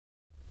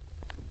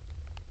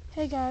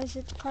Hey guys,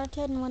 it's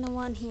Carted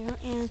 101 here,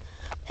 and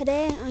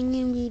today I'm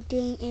going to be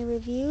doing a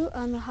review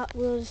on the Hot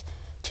Wheels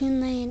Toon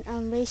Lane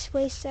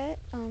Raceway set.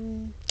 I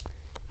don't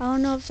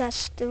know if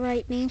that's the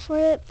right name for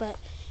it, but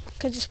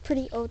because it's a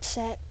pretty old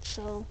set,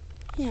 so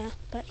yeah.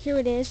 But here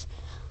it is.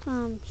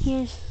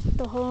 Here's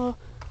the whole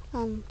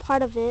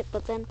part of it,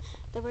 but then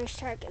the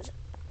racetrack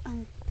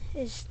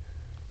is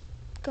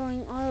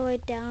going all the way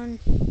down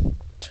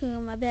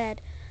to my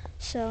bed.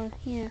 So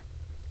yeah,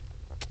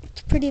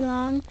 it's pretty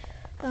long.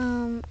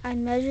 I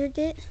measured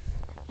it,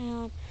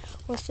 and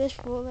with this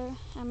ruler,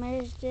 I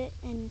measured it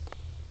in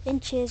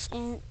inches,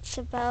 and it's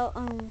about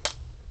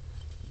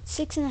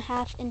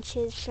 6.5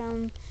 inches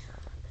from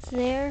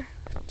there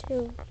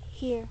to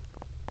here.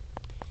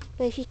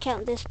 But if you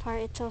count this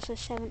part, it's also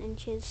 7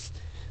 inches.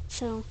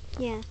 So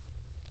yeah,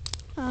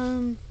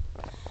 um,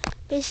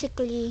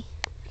 basically,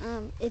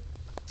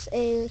 it's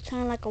a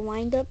kind of like a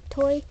wind-up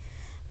toy,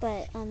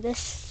 but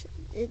this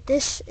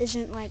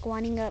isn't like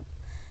winding up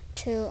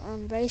to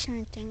race or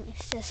anything.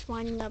 It's just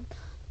winding up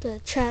the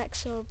track,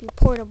 so it'll be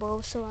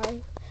portable. So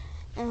I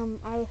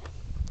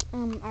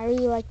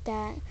really like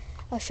that.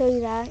 I'll show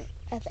you that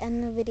at the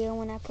end of the video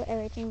when I put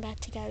everything back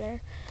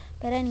together.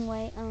 But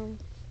anyway,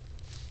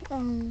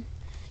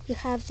 you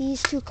have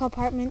these two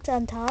compartments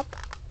on top,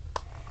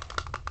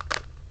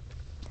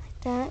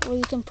 like that, where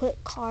you can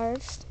put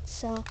cars.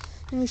 So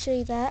let me show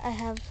you that. I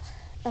have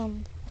a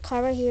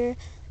car right here. It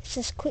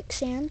says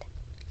quicksand.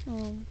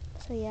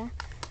 So yeah,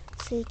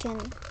 so you can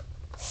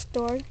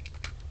store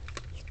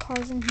your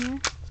cars in here,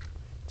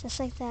 just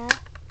like that,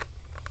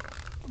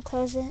 and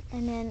close it.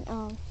 And then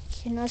you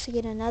can also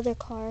get another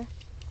car.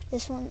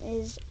 This one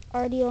is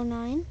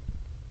RD09,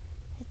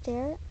 right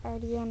there,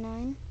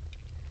 RD09,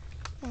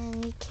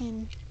 and you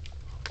can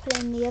put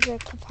it in the other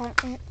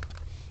compartment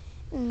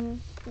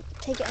and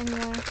take it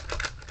anywhere,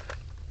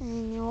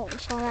 and it won't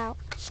fall out.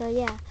 So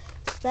yeah,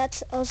 so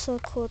that's also a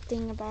cool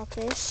thing about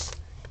this.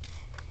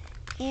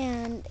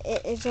 And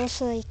it is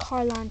also a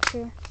car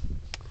launcher.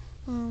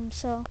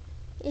 So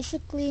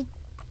basically,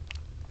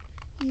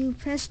 you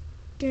press,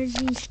 there's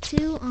these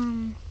two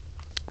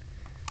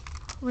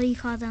what do you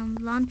call them,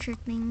 launcher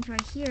things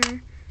right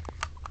here,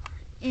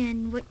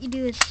 and what you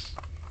do is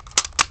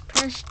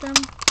press them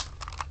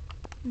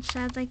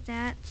inside like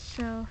that.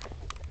 So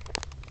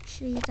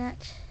see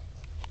that,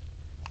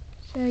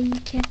 so you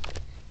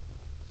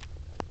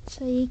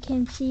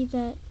can see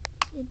that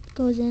it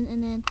goes in,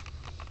 and then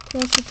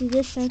you also do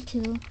this side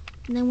too.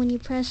 And then when you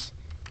press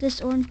this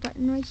orange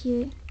button right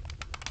here,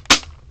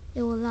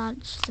 it will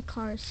launch the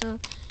car. So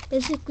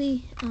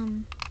basically,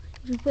 if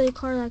you put a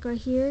car like right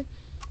here,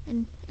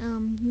 and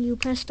you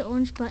press the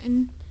orange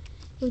button,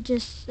 it will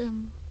just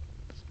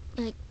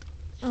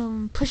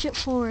push it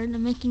forward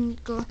and making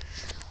it go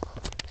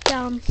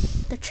down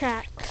the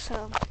track.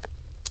 So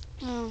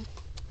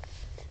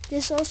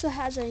this also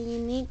has a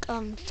unique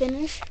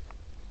finish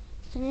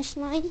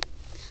line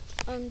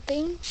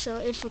thing. So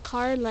if a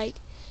car like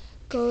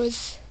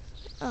goes,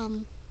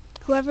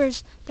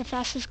 whoever's the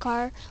fastest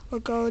car will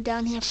go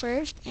down here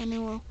first, and it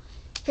will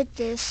hit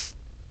this,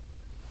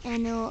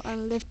 and it will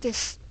lift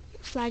this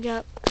flag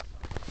up.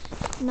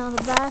 And on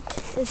the back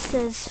it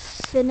says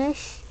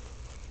finish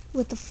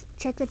with the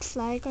checkered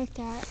flag like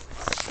that.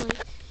 So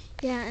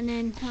yeah, and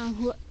then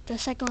the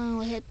second one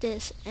will hit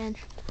this, and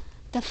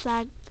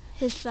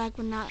his flag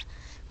will not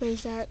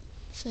raise up.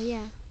 So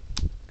yeah,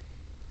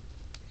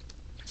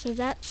 so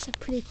that's a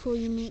pretty cool,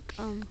 unique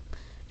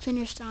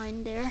finish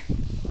line there.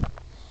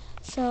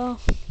 So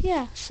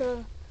yeah,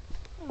 so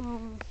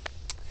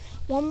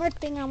one more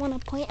thing I want to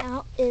point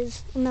out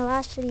is in the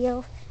last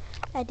video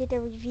I did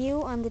a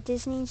review on the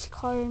Disney's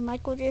car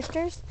micro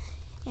drifters,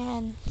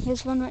 and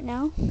here's one right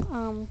now.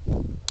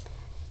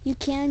 You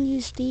can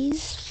use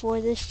these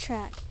for this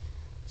track.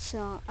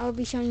 So I'll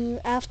be showing you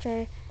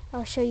after.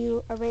 I'll show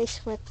you a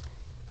race with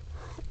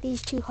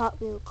these two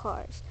Hot Wheel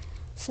cars.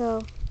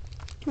 So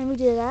let me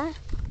do that.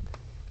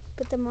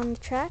 Put them on the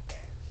track.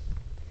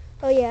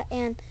 Oh yeah,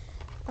 and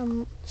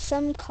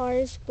some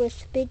cars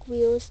with big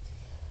wheels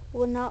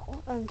will not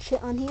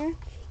fit on here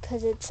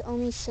because it's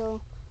only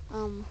so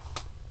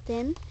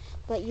thin.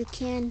 But you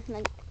can,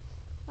 like,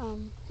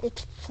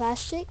 it's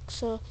plastic,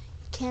 so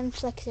you can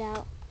flex it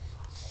out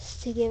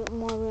to give it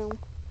more room.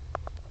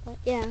 But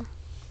yeah,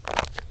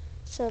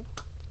 so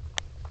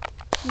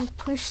you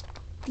push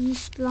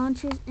these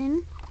launchers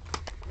in,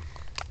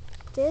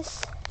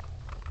 this,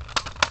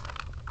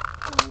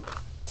 and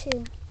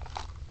two.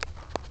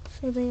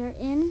 So they are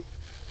in.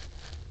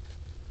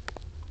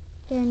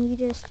 Then you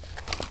just,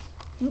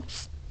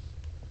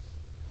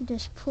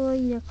 pull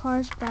your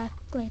cars back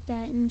like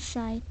that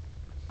inside.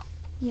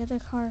 The other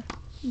car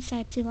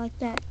inside too, like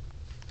that.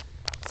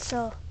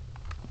 So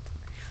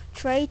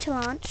it's ready to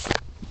launch.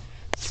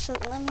 So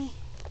let me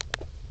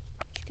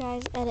put you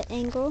guys at an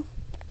angle.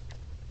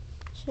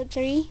 So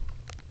 3,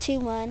 2,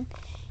 1.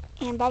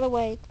 And by the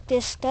way,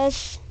 this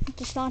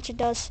launcher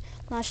does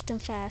launch them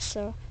fast.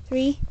 So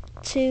 3,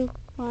 2,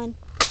 1.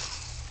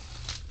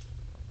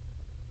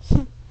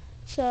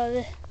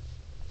 So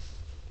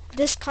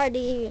this car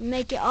didn't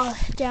make it all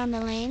down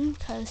the lane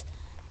because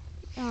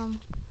the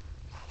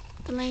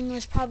lane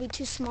was probably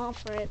too small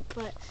for it.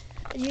 But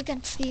as you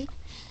can see,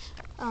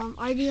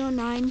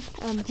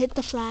 RB09 hit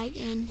the flag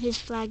and his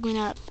flag went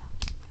up.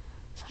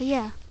 So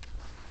yeah,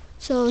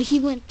 so he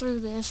went through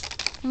this.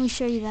 Let me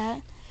show you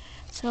that.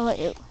 So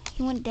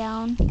he went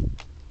down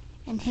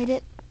and hit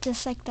it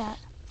just like that.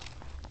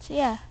 So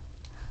yeah,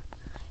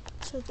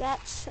 so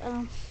that's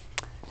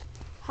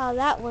how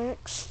that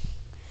works.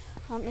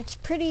 It's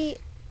pretty,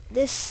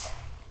 this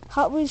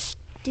Hot Wheels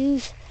do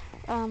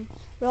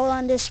roll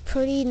on this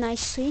pretty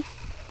nicely,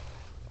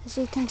 as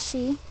you can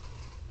see.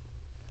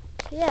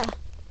 Yeah.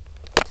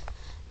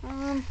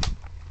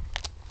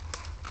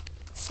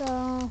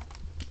 So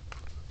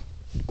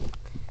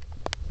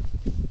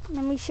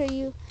let me show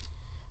you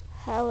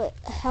how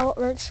it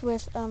works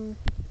with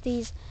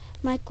these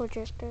micro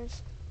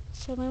drifters.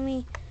 So let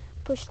me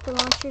push the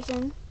launchers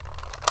in,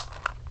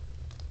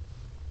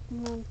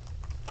 and then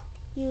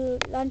you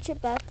launch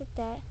it back like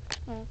that,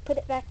 put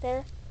it back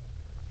there,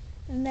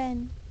 and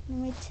then let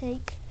me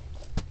take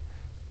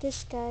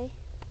this guy.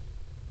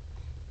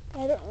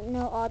 I don't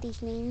know all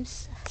these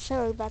names,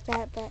 sorry about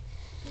that, but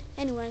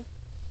anyway,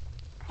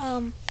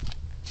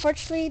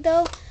 fortunately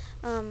though,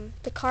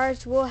 the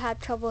cars will have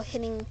trouble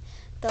hitting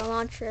the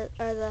launcher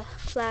or the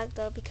flag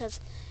though, because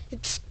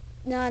it's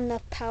not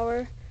enough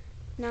power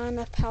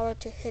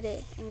to hit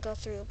it and go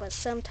through, but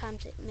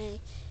sometimes it may.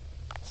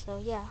 So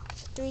yeah,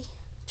 3,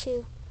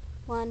 2,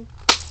 1.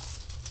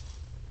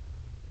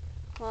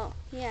 Well,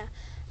 yeah.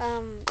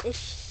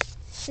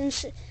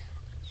 Since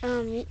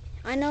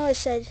I know I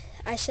said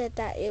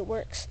that it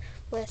works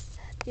with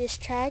this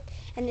track,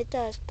 and it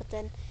does, but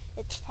then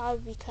it's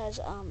probably because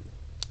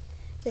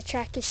the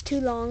track is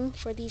too long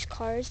for these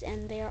cars,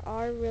 and they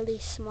are really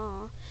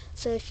small.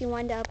 So if you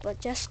wind up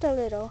just a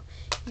little,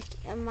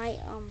 it might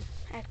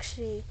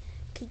actually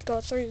could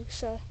go through.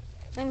 So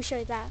let me show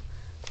you that.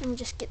 Let me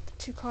just get the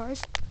two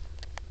cars.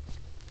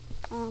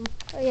 Oh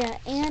yeah,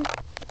 and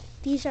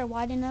these are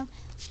wide enough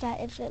so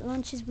that if it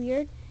launches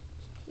weird,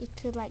 it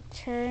could like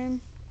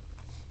turn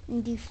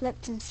and do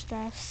flips and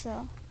stuff.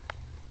 So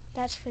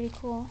that's pretty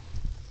cool.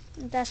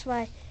 And that's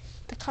why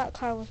the cop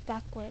car was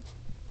backwards,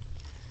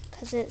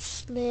 because it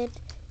slid.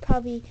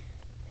 Probably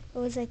it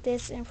was like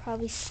this and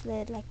probably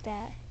slid like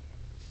that.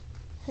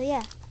 So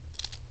yeah.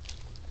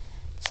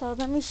 So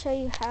let me show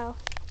you how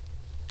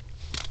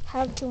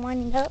to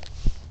wind it up.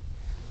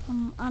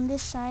 On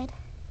this side,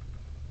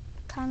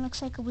 kind of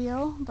looks like a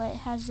wheel, but it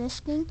has this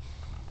thing.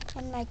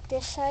 And like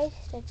this side,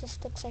 that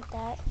just looks like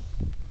that.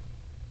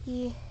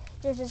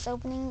 There's this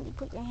opening. You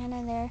put your hand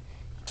in there,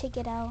 you take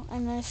it out,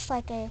 and then it's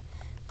like a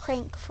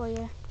crank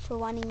for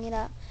winding it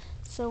up.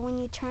 So when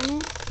you turn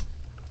it,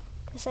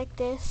 just like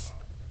this,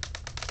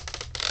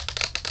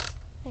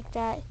 like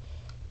that,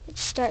 it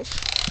starts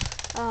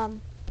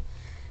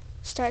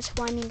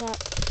winding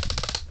up,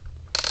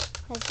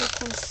 as you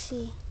can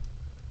see.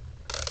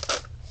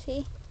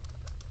 See?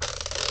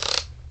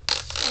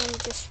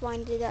 And just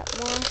wind it up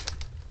more.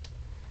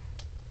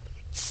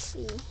 Let's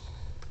see.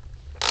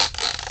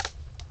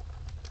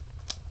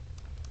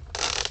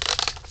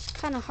 It's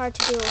kind of hard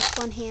to do it with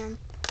one hand.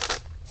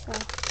 So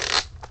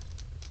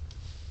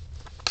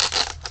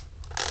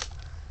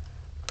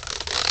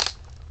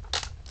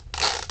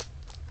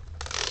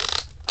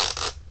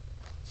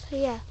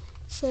yeah.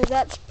 So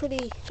that's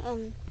pretty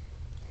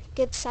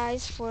good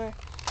size for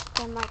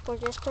the micro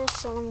drifters.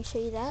 So let me show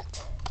you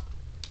that.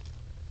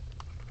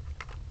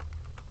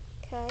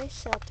 Okay,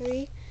 so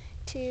 3,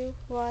 2,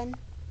 1,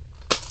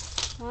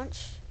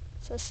 launch.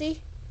 So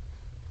see,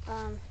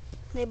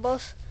 they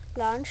both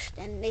launched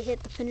and they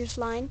hit the finish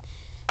line.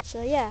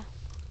 So yeah,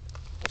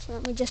 so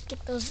let me just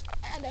get those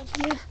out of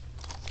here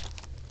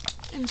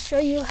and show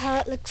you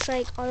how it looks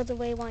like all the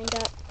way wind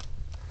up.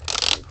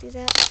 Do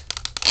that.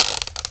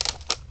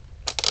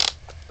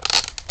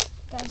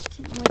 Guys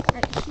can look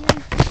right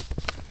here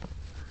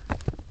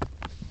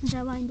as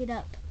I wind it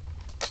up.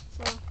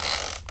 So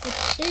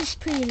it is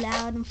pretty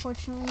loud,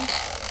 unfortunately.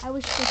 I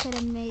wish they could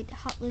have made,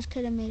 Hot Wheels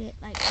could have made it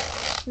like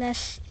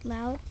less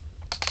loud.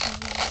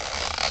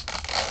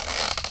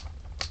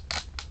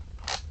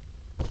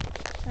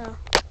 So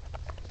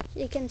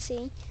you can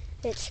see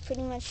it's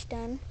pretty much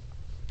done.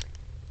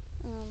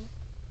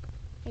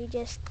 You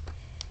just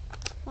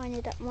wind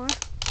it up more.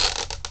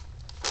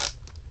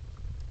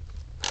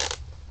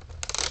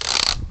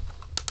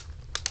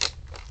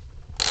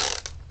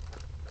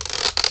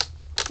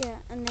 Yeah,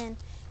 and then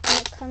when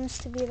it comes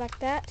to be like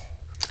that,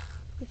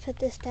 you put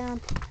this down,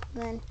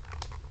 and then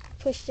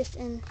push this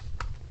in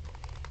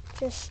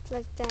just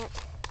like that.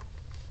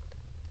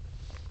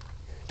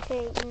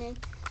 Okay, and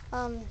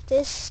then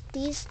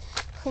these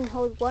can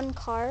hold one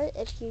car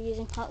if you're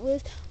using Hot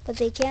Wheels, but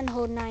they can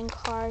hold 9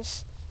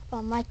 cars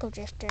on micro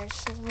drifters.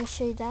 So let me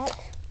show you that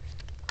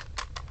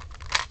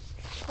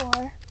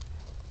before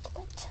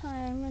the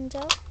time runs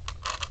out.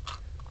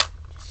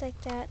 Just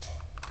like that.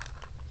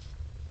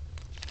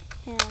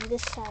 And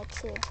this side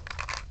too.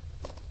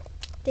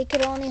 they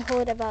could only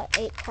hold about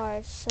 8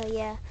 cars. So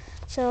yeah.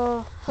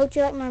 So hope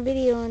you like my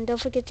video, and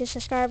don't forget to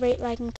subscribe, rate, like, and